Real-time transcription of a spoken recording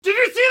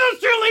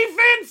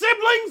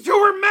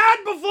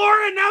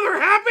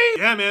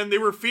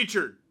were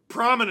featured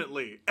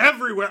prominently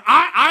everywhere.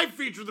 I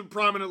featured them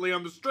prominently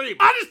on the stream.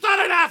 I just thought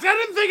I'd ask. I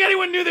didn't think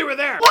anyone knew they were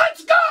there.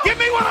 Let's go! Give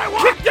me what I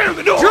want! Kick down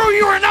the door! Drew,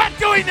 you are not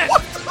doing this!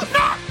 What?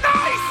 Not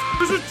nice!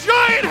 There's a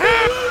giant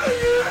head!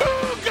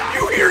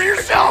 You hear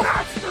yourself!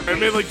 I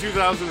made like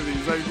 2,000 of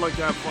these. I'd like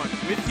to have fun.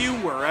 With you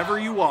wherever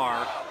you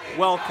are,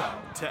 welcome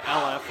to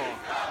LFR.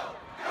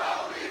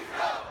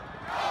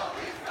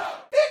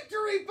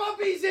 Victory,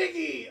 Puppy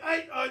Ziggy!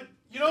 I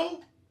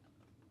don't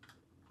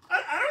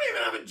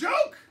even have a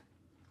joke.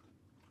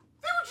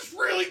 They were just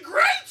really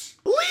great.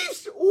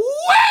 Leafs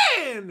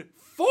win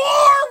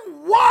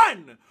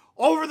 4-1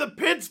 over the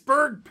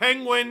Pittsburgh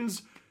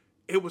Penguins.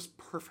 It was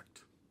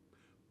perfect.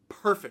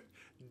 Perfect.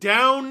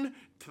 Down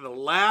to the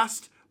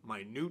last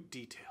minute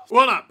details.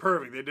 Well, not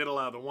perfect. They did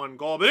allow the one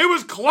goal, but it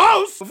was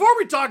close. Before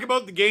we talk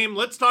about the game,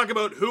 let's talk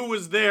about who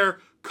was there.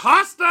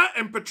 Costa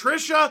and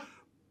Patricia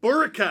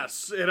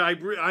Burikas, and I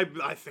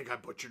think I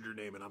butchered your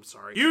name, and I'm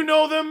sorry. You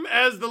know them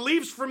as the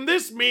Leafs from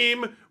this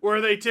meme, where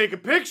they take a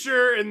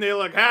picture and they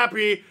look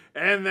happy,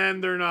 and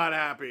then they're not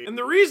happy. And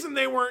the reason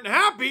they weren't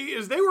happy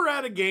is they were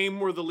at a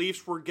game where the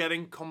Leafs were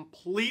getting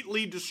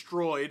completely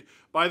destroyed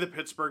by the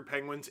Pittsburgh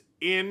Penguins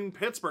in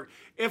Pittsburgh.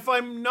 If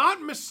I'm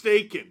not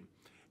mistaken,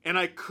 and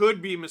I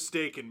could be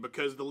mistaken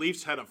because the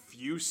Leafs had a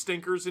few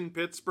stinkers in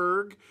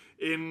Pittsburgh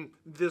in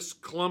this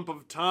clump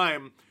of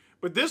time,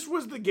 but this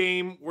was the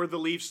game where the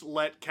Leafs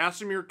let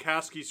Kasimir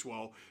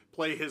Kaskisuo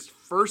play his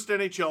first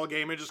NHL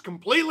game and just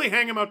completely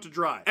hang him out to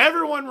dry.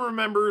 Everyone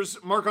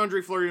remembers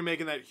Marc-Andre Fleury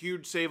making that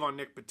huge save on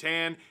Nick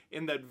Petan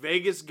in that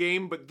Vegas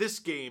game, but this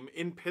game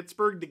in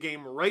Pittsburgh, the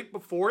game right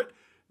before it,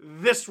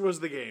 this was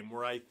the game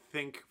where I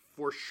think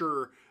for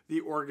sure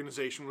the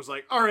organization was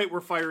like, all right, we're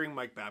firing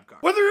Mike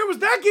Babcock. Whether it was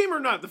that game or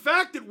not, the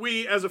fact that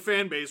we as a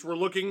fan base were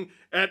looking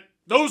at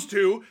those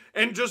two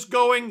and just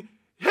going,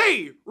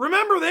 hey,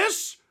 remember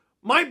this?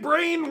 My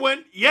brain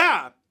went,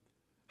 yeah,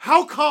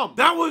 how come?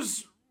 That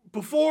was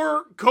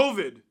before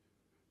COVID.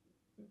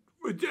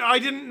 I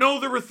didn't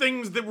know there were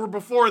things that were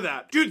before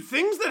that. Dude,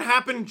 things that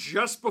happened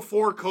just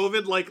before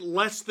COVID, like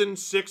less than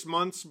 6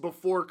 months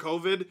before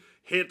COVID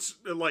hit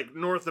like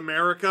North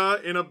America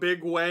in a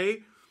big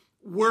way,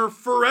 were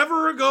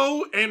forever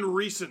ago and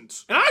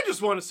recent. And I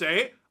just want to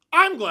say,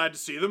 I'm glad to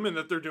see them and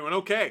that they're doing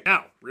okay.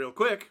 Now, real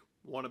quick,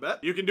 want to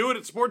bet? You can do it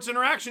at Sports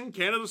Interaction,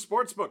 Canada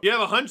Sportsbook. You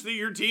have a hunch that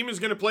your team is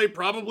going to play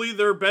probably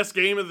their best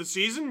game of the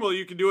season? Well,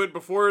 you can do it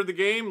before the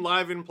game,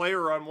 live in play,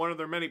 or on one of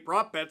their many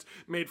prop bets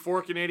made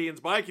for Canadians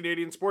by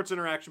Canadians. Sports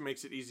Interaction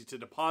makes it easy to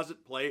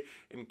deposit, play,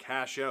 and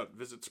cash out.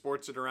 Visit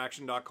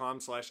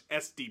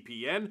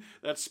sportsinteraction.com/SDPN.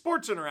 That's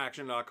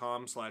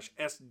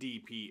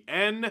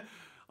sportsinteraction.com/SDPN.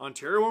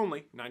 Ontario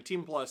only,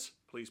 19 plus.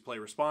 Please play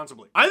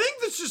responsibly. I think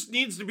this just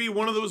needs to be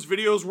one of those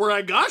videos where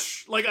I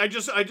gush. Like, I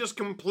just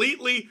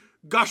completely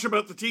gush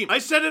about the team. I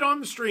said it on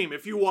the stream.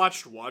 If you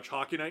Watch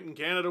Hockey Night in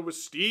Canada with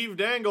Steve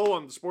Dangle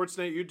on the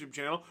Sportsnet YouTube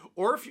channel,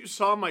 or if you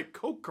saw my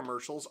Coke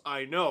commercials,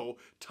 I know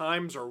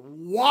times are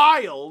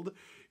wild,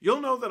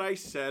 you'll know that I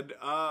said,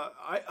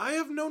 I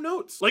have no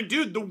notes. Like,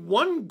 dude, the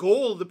one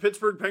goal the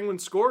Pittsburgh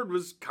Penguins scored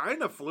was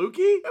kind of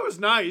fluky. It was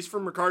nice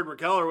from Ricard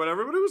Raquel or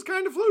whatever, but it was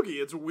kind of fluky.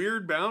 It's a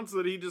weird bounce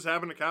that he just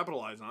happened to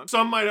capitalize on.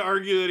 Some might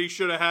argue that he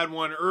should have had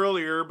one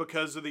earlier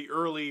because of the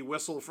early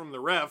whistle from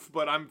the ref,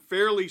 but I'm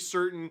fairly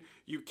certain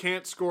you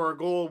can't score a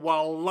goal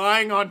while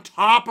lying on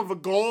top of a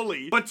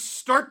goalie. But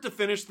start to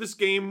finish, this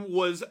game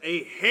was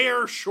a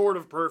hair short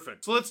of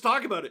perfect. So let's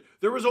talk about it.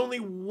 There was only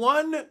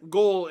one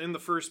goal in the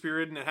first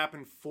period, and it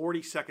happened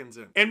 40 seconds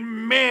in.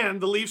 And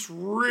man, the Leafs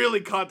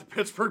really caught the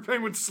Pittsburgh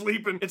Penguins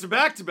sleeping. It's a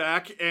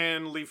back-to-back,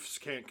 and Leafs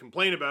can't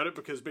complain about it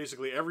because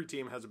basically every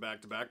team has a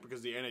back-to-back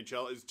because the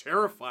NHL is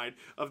terrified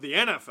of the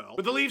NFL.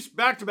 But the Leafs,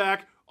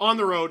 back-to-back, on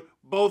the road,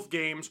 both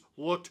games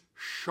looked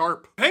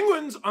sharp.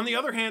 Penguins, on the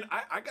other hand,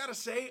 I gotta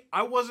say,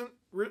 I wasn't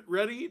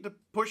ready to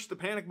push the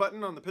panic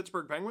button on the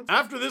Pittsburgh Penguins.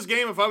 After this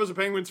game, if I was a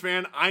Penguins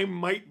fan, I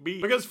might be.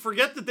 Because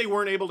forget that they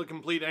weren't able to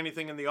complete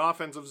anything in the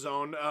offensive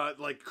zone,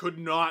 like could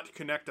not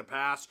connect a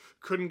pass,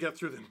 couldn't get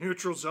through the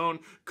neutral zone,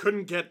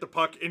 couldn't get the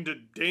puck into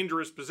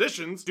dangerous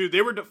positions. Dude,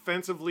 they were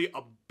defensively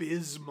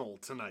abysmal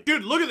tonight.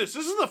 Dude, look at this.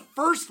 This is the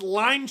first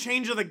line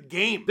change of the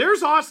game.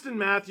 There's Austin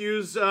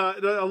Matthews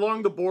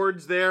along the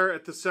boards there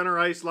at the center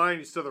ice line.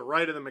 He's to the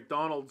right of the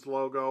McDonald's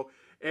logo.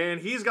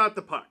 And he's got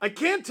the puck. I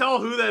can't tell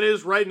who that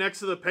is right next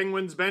to the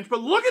Penguins bench,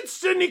 but look at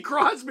Sidney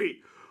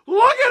Crosby.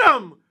 Look at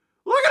him.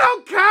 Look at how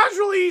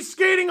casually he's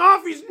skating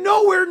off. He's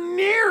nowhere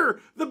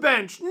near the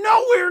bench.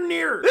 Nowhere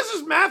near. This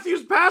is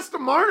Matthews pass to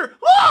Marner.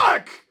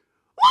 Look!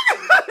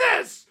 Look at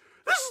this!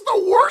 This is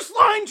the worst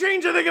line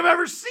change I think I've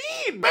ever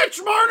seen.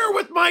 Mitch Marner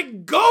with my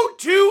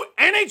go-to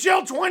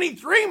NHL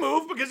 23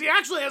 move, because he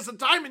actually has the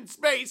time and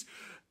space,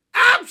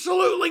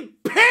 absolutely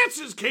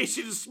pantses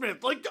Casey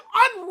DeSmith. Like, the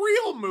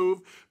unreal move,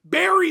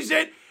 buries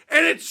it,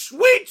 and it's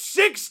sweet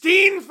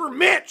 16 for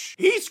Mitch.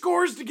 He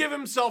scores to give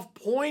himself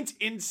points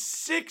in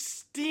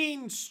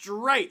 16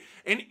 straight.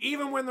 And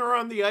even when they're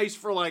on the ice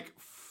for like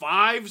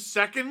 5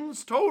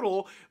 seconds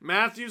total.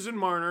 Matthews and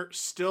Marner,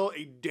 still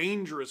a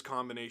dangerous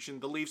combination.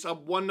 The Leafs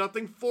up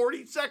 1-0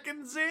 40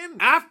 seconds in.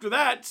 After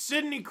that,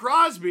 Sidney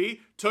Crosby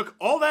took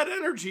all that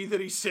energy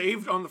that he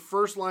saved on the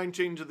first line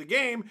change of the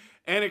game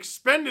and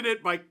expended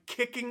it by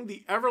kicking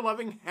the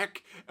ever-loving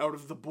heck out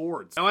of the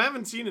boards. Now, I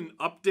haven't seen an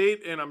update,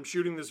 and I'm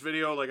shooting this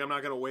video like I'm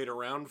not going to wait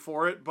around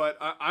for it, but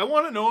I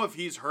want to know if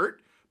he's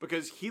hurt,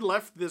 because he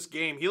left this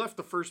game. He left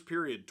the first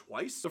period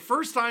twice. The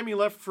first time he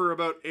left for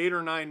about 8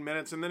 or 9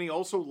 minutes, and then he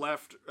also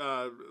left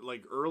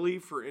like early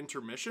for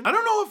intermission. I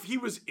don't know if he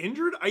was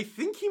injured. I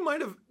think he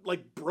might have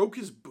like broke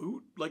his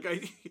boot.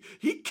 Like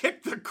he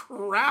kicked the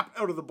crap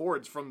out of the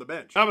boards from the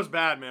bench. That was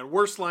bad, man.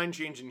 Worst line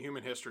change in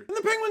human history. And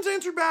the Penguins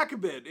answered back a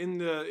bit in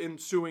the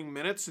ensuing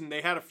minutes, and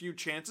they had a few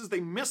chances.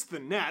 They missed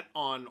the net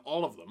on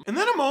all of them. And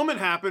then a moment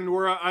happened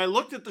where I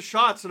looked at the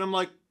shots and I'm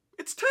like,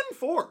 it's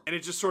 10-4. And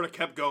it just sort of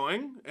kept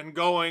going and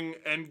going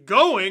and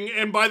going.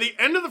 And by the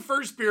end of the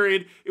first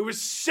period, it was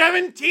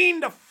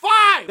 17-5.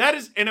 That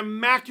is an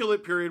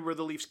immaculate period where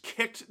the Leafs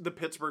kicked the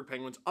Pittsburgh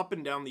Penguins up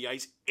and down the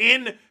ice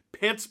in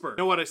Pittsburgh.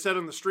 You know what I said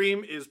on the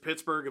stream is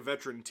Pittsburgh a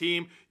veteran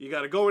team. You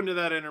got to go into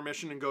that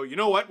intermission and go, you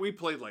know what? We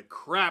played like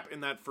crap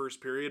in that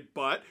first period,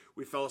 but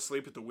we fell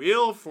asleep at the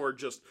wheel for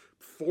just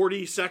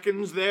 40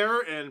 seconds there,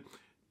 and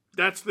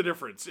that's the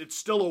difference. It's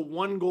still a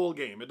 1-goal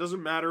game. It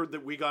doesn't matter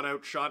that we got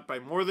outshot by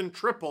more than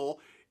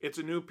triple. It's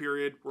a new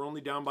period. We're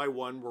only down by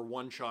 1. We're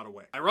 1 shot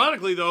away.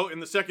 Ironically, though, in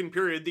the second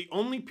period, the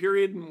only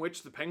period in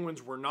which the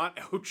Penguins were not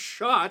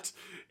outshot,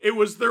 it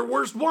was their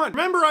worst one.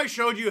 Remember I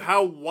showed you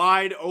how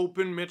wide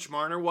open Mitch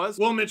Marner was?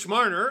 Well, Mitch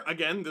Marner,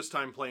 again, this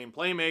time playing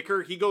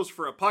playmaker, he goes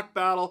for a puck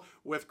battle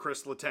with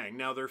Chris Letang.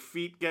 Now, their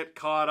feet get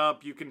caught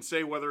up. You can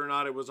say whether or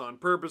not it was on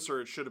purpose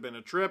or it should have been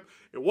a trip.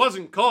 It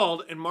wasn't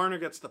called, and Marner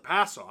gets the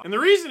pass off. And the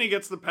reason he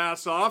gets the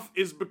pass off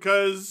is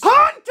because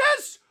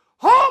Pontus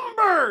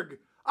Holmberg!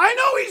 I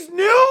know he's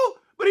new,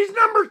 but he's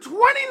number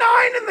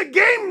 29 in the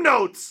game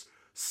notes.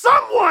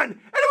 Someone! And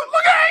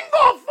look at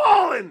Engvall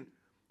falling!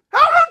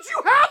 How don't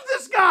you have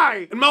this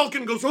guy? And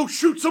Malkin goes, oh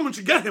shoot, someone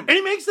should get him. And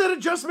he makes that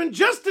adjustment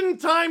just in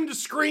time to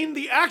screen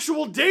the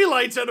actual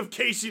daylights out of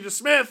Casey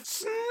DeSmith.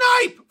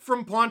 Snipe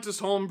from Pontus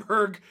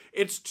Holmberg.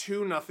 It's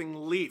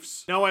 2-0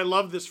 Leafs. Now I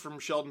love this from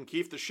Sheldon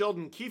Keefe, the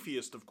Sheldon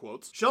Keefeiest of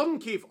quotes. Sheldon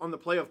Keefe on the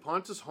play of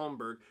Pontus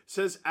Holmberg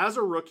says as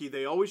a rookie,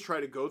 they always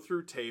try to go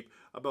through tape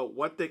about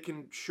what they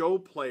can show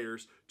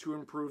players to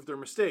improve their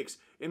mistakes.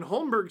 In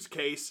Holmberg's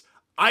case,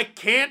 I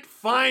can't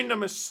find a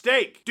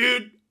mistake.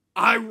 Dude,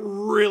 I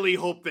really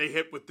hope they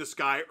hit with this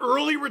guy.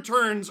 Early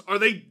returns are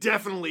they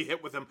definitely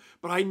hit with him,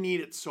 but I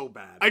need it so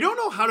bad. I don't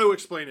know how to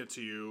explain it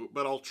to you,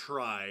 but I'll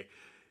try.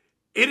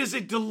 It is a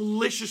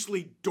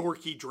deliciously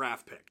dorky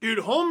draft pick. Dude,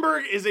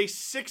 Holmberg is a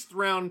 6th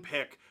round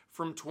pick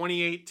from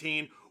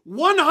 2018.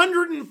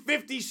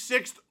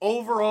 156th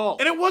overall.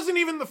 And it wasn't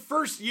even the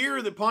first year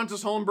that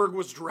Pontus Holmberg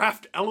was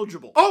draft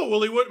eligible. Oh,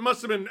 well, he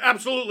must have been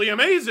absolutely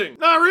amazing.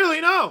 Not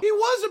really, no. He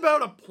was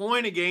about a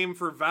point a game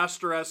for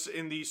Västerås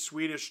in the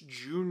Swedish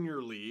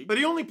Junior League, but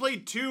he only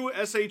played 2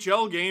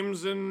 SHL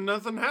games and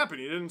nothing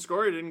happened. He didn't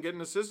score, he didn't get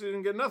an assist, he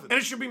didn't get nothing. And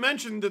it should be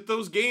mentioned that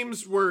those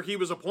games where he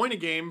was a point a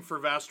game for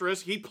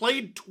Västerås, he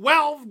played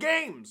 12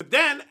 games. But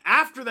then,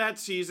 after that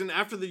season,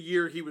 after the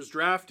year he was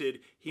drafted,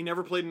 he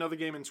never played another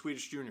game in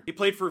Swedish Junior. He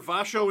played for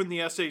Vasho in the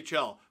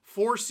SHL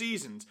 4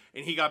 seasons,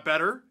 and he got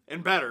better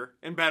and better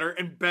and better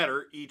and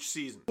better each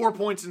season. 4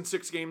 points in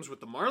 6 games with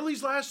the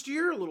Marlies last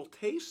year, a little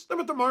taste. Then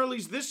with the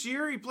Marlies this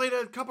year, he played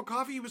a cup of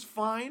coffee, he was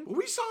fine. But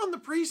we saw in the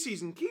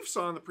preseason, Keefe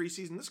saw in the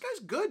preseason, this guy's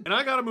good. And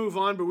I gotta move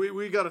on, but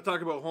we gotta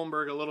talk about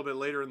Holmberg a little bit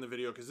later in the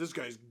video, because this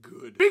guy's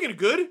good. Speaking of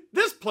good,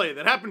 this play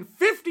that happened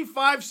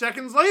 55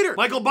 seconds later.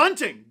 Michael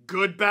Bunting,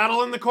 good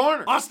battle in the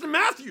corner. Austin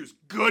Matthews,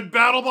 good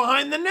battle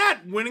behind the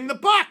net, winning the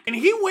puck. And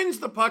he wins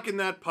the puck in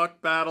that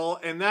puck battle,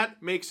 and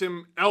that makes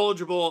him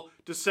eligible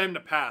to send a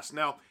pass.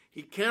 Now,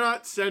 he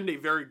cannot send a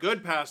very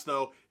good pass,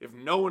 though, if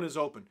no one is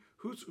open.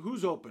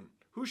 Who's open?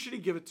 Who should he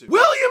give it to?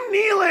 William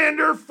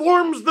Nylander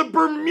forms the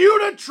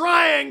Bermuda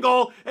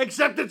Triangle,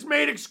 except it's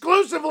made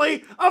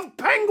exclusively of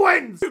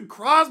Penguins. Dude,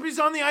 Crosby's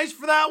on the ice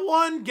for that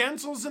one.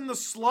 Gensel's in the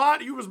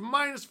slot. He was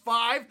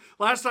 -5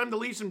 last time the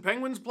Leafs and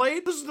Penguins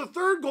played. This is the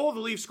 3rd goal the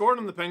Leafs scored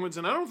on the Penguins,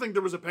 and I don't think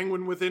there was a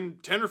Penguin within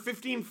 10 or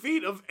 15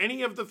 feet of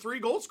any of the 3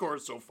 goal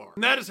scorers so far.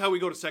 And that is how we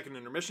go to second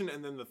intermission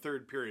and then the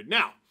 3rd period.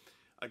 Now,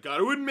 I got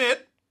to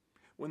admit,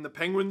 when the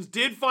Penguins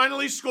did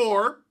finally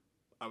score,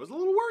 I was a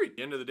little worried. At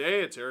the end of the day,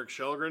 it's Eric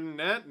Källgren in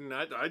net, and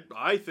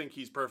I think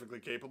he's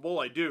perfectly capable.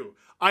 I do.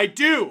 I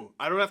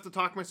don't have to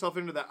talk myself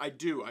into that. I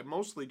do. I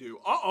mostly do.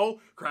 Uh-oh,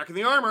 crack in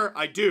the armor.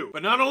 I do.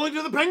 But not only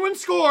do the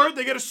Penguins score,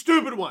 they get a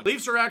stupid one.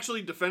 Leafs are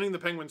actually defending the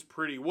Penguins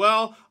pretty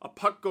well. A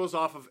puck goes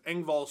off of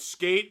Engvall's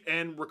skate,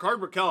 and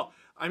Rickard Rakell,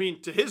 I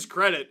mean, to his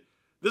credit,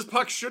 this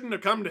puck shouldn't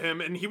have come to him,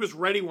 and he was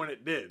ready when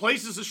it did.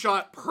 Places a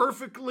shot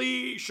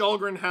perfectly.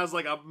 Källgren has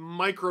like a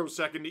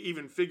microsecond to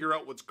even figure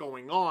out what's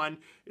going on.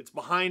 It's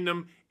behind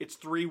him. It's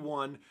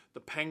 3-1. The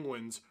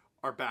Penguins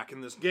are back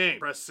in this game.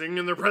 Pressing,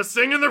 and they're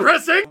pressing, and they're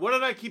pressing! What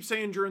did I keep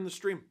saying during the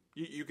stream?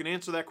 You can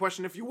answer that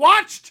question if you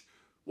watched!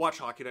 Watch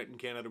Hockey Night in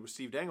Canada with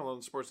Steve Dangle on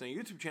the Sportsnet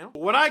YouTube channel.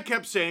 What I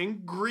kept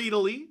saying,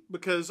 greedily,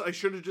 because I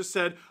should have just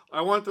said,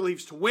 I want the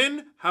Leafs to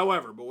win,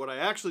 however, but what I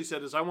actually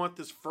said is I want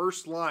this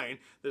first line,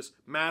 this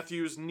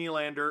Matthews,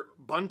 Nylander,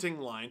 Bunting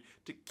line,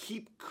 to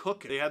keep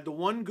cooking. They had the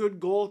one good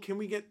goal, can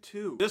we get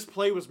two? This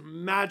play was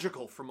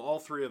magical from all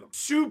three of them.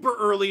 Super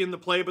early in the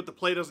play, but the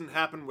play doesn't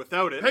happen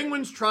without it.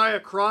 Penguins try a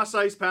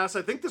cross-ice pass.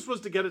 I think this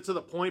was to get it to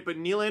the point, but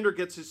Nylander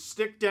gets his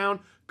stick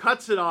down,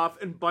 cuts it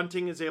off, and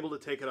Bunting is able to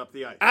take it up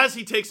the ice. As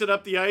he takes it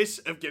up the ice,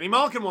 Evgeny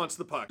Malkin wants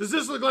the puck. Does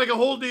this look like a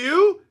hold to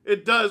you?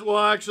 It does. Well,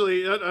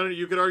 actually,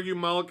 you could argue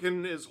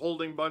Malkin is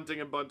holding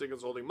Bunting and Bunting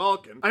is holding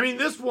Malkin. I mean,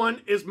 this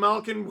one is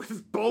Malkin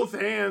with both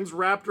hands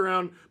wrapped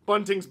around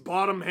Bunting's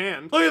bottom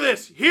hand. Look at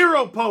this.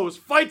 Hero pose.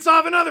 Fights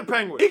off another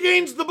Penguin. He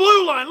gains the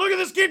blue line. Look at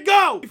this kid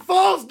go. He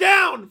falls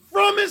down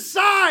from his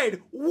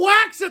side.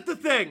 Whacks at the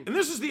thing. And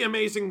this is the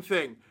amazing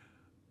thing.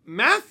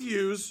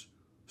 Matthews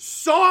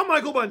saw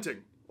Michael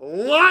Bunting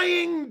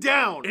lying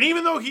down. And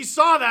even though he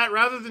saw that,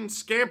 rather than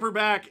scamper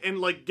back and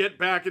like get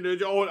back and,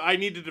 oh, I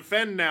need to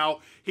defend now,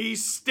 he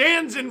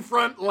stands in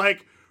front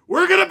like,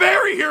 we're gonna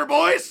bury here,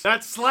 boys.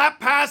 That slap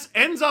pass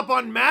ends up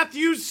on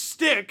Matthews'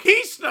 stick.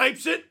 He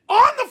snipes it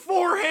on the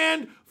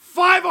forehand,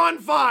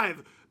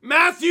 5-on-5.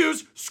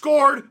 Matthews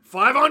scored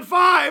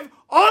 5-on-5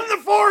 on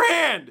the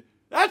forehand.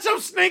 That's how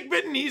snake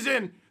bitten he's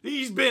been,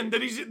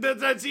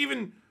 that's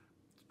even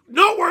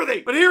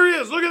noteworthy. But here he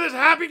is. Look at this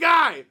happy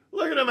guy.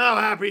 Look at him, how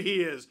happy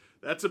he is.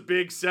 That's a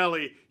big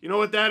selly. You know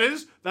what that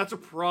is? That's a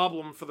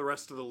problem for the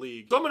rest of the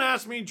league. Someone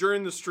asked me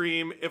during the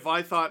stream if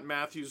I thought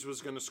Matthews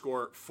was going to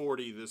score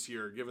 40 this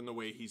year, given the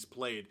way he's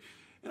played.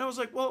 And I was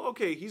like, well,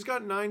 okay, he's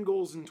got 9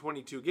 goals in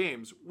 22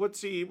 games.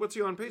 What's he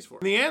on pace for?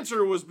 And the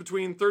answer was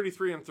between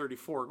 33 and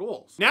 34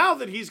 goals. Now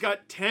that he's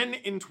got 10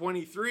 in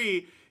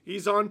 23,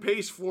 he's on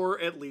pace for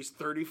at least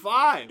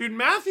 35. Dude,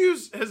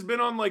 Matthews has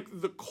been on like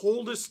the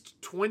coldest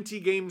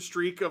 20-game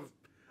streak of,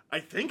 I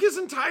think, his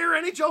entire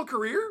NHL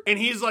career. And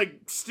he's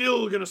like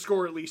still gonna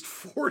score at least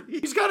 40.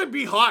 He's gotta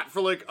be hot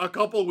for like a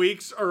couple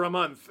weeks or a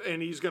month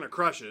and he's gonna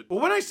crush it. But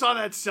when I saw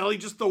that Selly,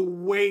 just the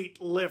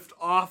weight lift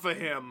off of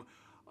him,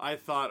 I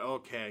thought,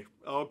 okay,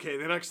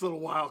 the next little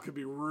while could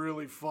be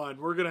really fun.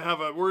 We're gonna have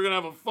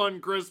a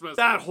fun Christmas.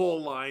 That whole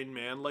line,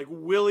 man. Like,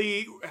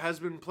 Willie has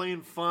been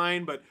playing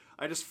fine, but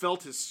I just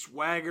felt his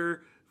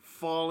swagger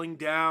falling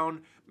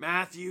down.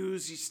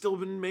 Matthews, he's still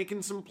been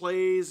making some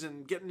plays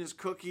and getting his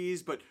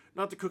cookies, but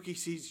not the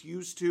cookies he's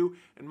used to.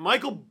 And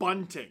Michael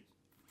Bunting,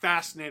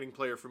 fascinating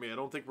player for me. I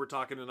don't think we're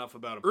talking enough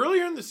about him.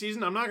 Earlier in the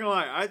season, I'm not gonna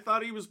lie, I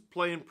thought he was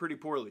playing pretty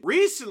poorly.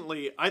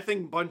 Recently, I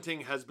think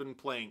Bunting has been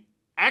playing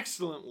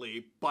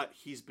excellently, but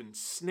he's been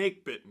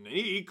snake bitten.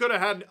 He could have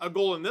had a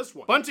goal in this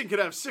one. Bunting could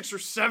have 6 or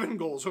 7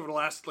 goals over the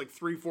last like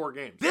 3-4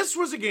 games. This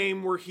was a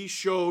game where he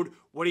showed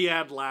what he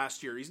had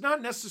last year. He's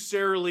not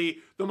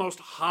necessarily the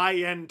most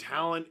high-end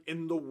talent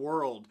in the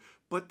world,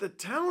 but the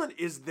talent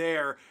is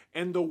there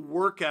and the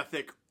work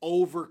ethic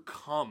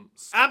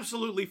overcomes.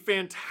 Absolutely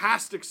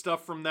fantastic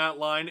stuff from that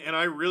line, and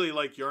I really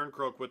like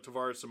Yarncroke with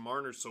Tavares and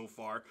Marner so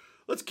far.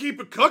 Let's keep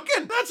it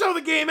cooking. That's how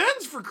the game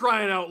ends, for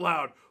crying out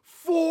loud.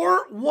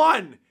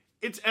 4-1.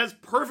 It's as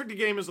perfect a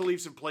game as the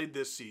Leafs have played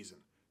this season.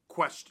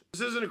 Question.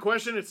 This isn't a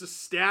question, it's a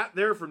stat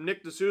there from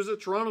Nick D'Souza.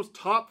 Toronto's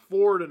top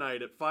 4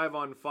 tonight at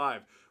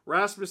 5-on-5.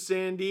 Rasmus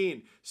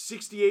Sandin,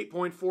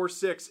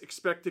 68.46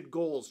 expected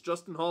goals.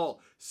 Justin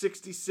Hall,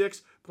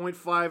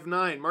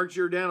 66.59. Mark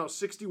Giordano,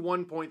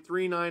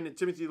 61.39. And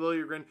Timothy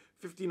Liljegren,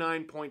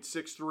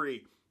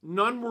 59.63.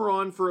 None were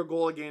on for a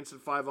goal against at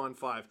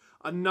 5-on-5.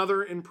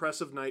 Another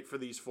impressive night for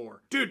these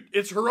 4. Dude,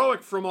 it's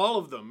heroic from all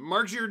of them.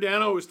 Mark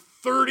Giordano is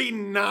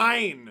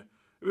 39.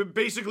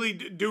 Basically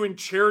doing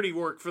charity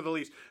work for the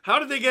Leafs. How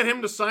did they get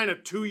him to sign a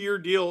 2-year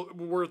deal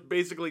worth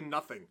basically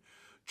nothing?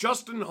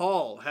 Justin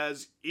Hall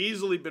has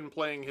easily been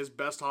playing his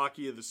best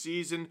hockey of the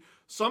season.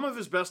 Some of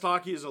his best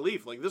hockey as a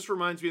Leaf. Like, this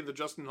reminds me of the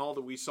Justin Hall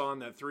that we saw in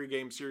that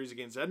 3-game series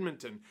against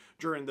Edmonton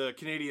during the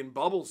Canadian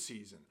bubble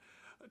season.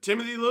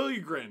 Timothy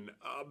Liljegren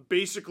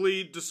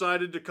basically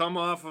decided to come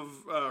off of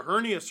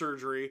hernia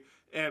surgery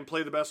and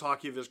play the best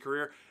hockey of his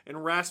career.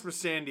 And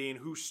Rasmus Sandin,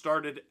 who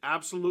started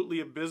absolutely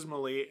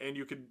abysmally and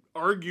you could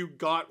argue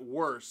got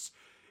worse,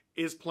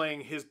 is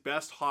playing his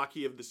best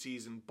hockey of the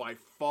season by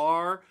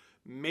far.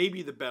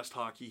 Maybe the best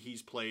hockey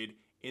he's played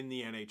in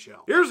the NHL.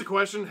 Here's a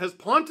question. Has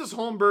Pontus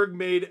Holmberg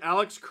made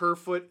Alex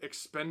Kerfoot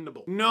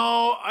expendable?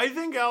 No, I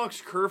think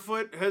Alex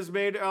Kerfoot has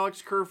made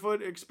Alex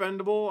Kerfoot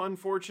expendable,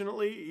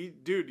 unfortunately.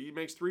 He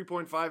makes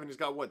 3.5 and he's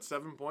got, what,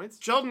 7 points?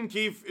 Sheldon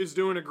Keefe is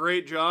doing a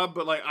great job,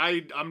 but like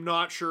I'm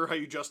not sure how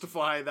you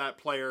justify that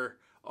player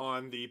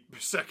on the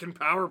second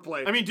power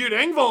play. I mean, dude,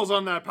 Engvall's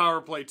on that power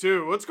play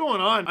too. What's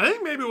going on? I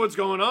think maybe what's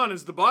going on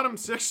is the bottom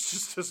 6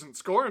 just isn't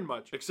scoring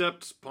much.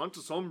 Except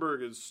Pontus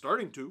Holmberg is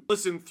starting to.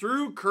 Listen,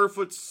 through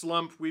Kerfoot's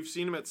slump, we've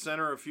seen him at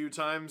center a few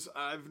times.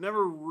 I've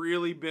never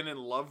really been in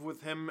love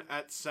with him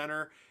at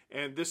center,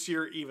 and this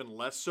year even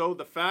less so.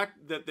 The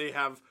fact that they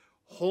have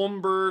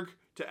Holmberg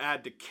to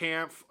add to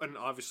Kampf, and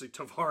obviously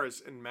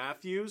Tavares and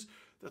Matthews,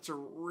 that's a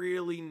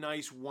really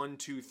nice 1,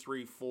 2,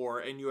 3, 4,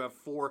 and you have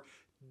 4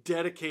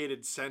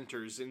 dedicated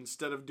centers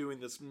instead of doing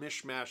this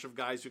mishmash of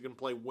guys who can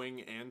play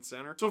wing and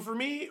center. So for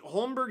me,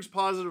 Holmberg's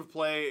positive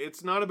play,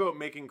 it's not about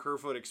making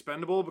Kerfoot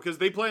expendable because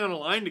they play on a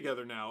line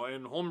together now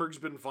and Holmberg's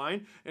been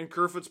fine and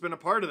Kerfoot's been a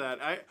part of that.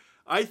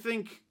 I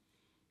think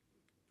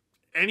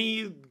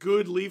any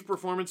good Leaf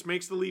performance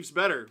makes the Leafs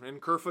better,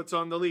 and Kerfoot's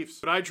on the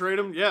Leafs. Would I trade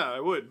him? Yeah, I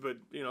would, but,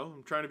 you know,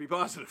 I'm trying to be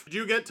positive. Did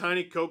you get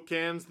Tiny Coke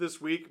cans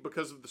this week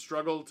because of the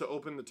struggle to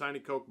open the Tiny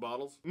Coke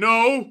bottles?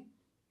 No!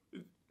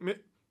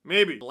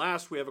 Maybe.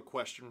 Last, we have a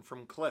question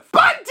from Cliff.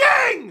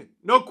 Bunting!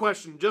 No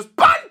question, just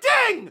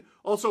bunting!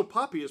 Also,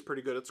 Poppy is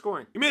pretty good at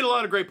scoring. You made a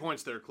lot of great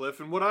points there, Cliff,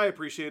 and what I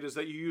appreciate is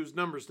that you used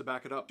numbers to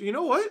back it up. You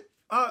know what?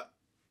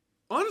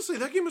 Honestly,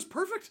 that game was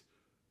perfect.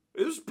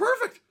 It was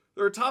perfect.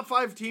 They're a top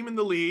 5 team in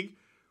the league.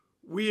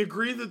 We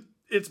agree that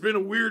it's been a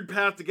weird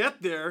path to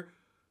get there,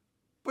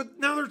 but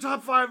now they're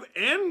top 5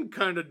 and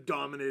kind of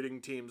dominating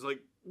teams.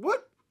 Like,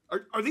 what?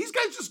 Are these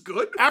guys just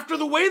good? After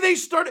the way they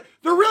started,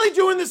 they're really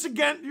doing this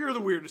again. You're the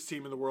weirdest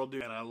team in the world,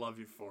 dude, and I love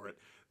you for it.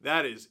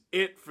 That is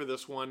it for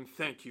this one.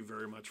 Thank you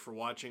very much for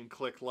watching.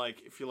 Click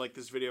like if you like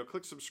this video.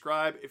 Click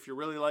subscribe if you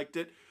really liked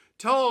it.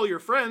 Tell all your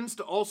friends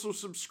to also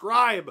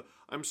subscribe.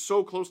 I'm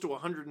so close to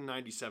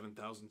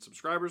 197,000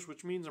 subscribers,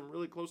 which means I'm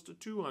really close to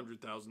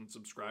 200,000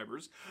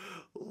 subscribers.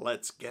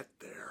 Let's get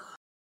there.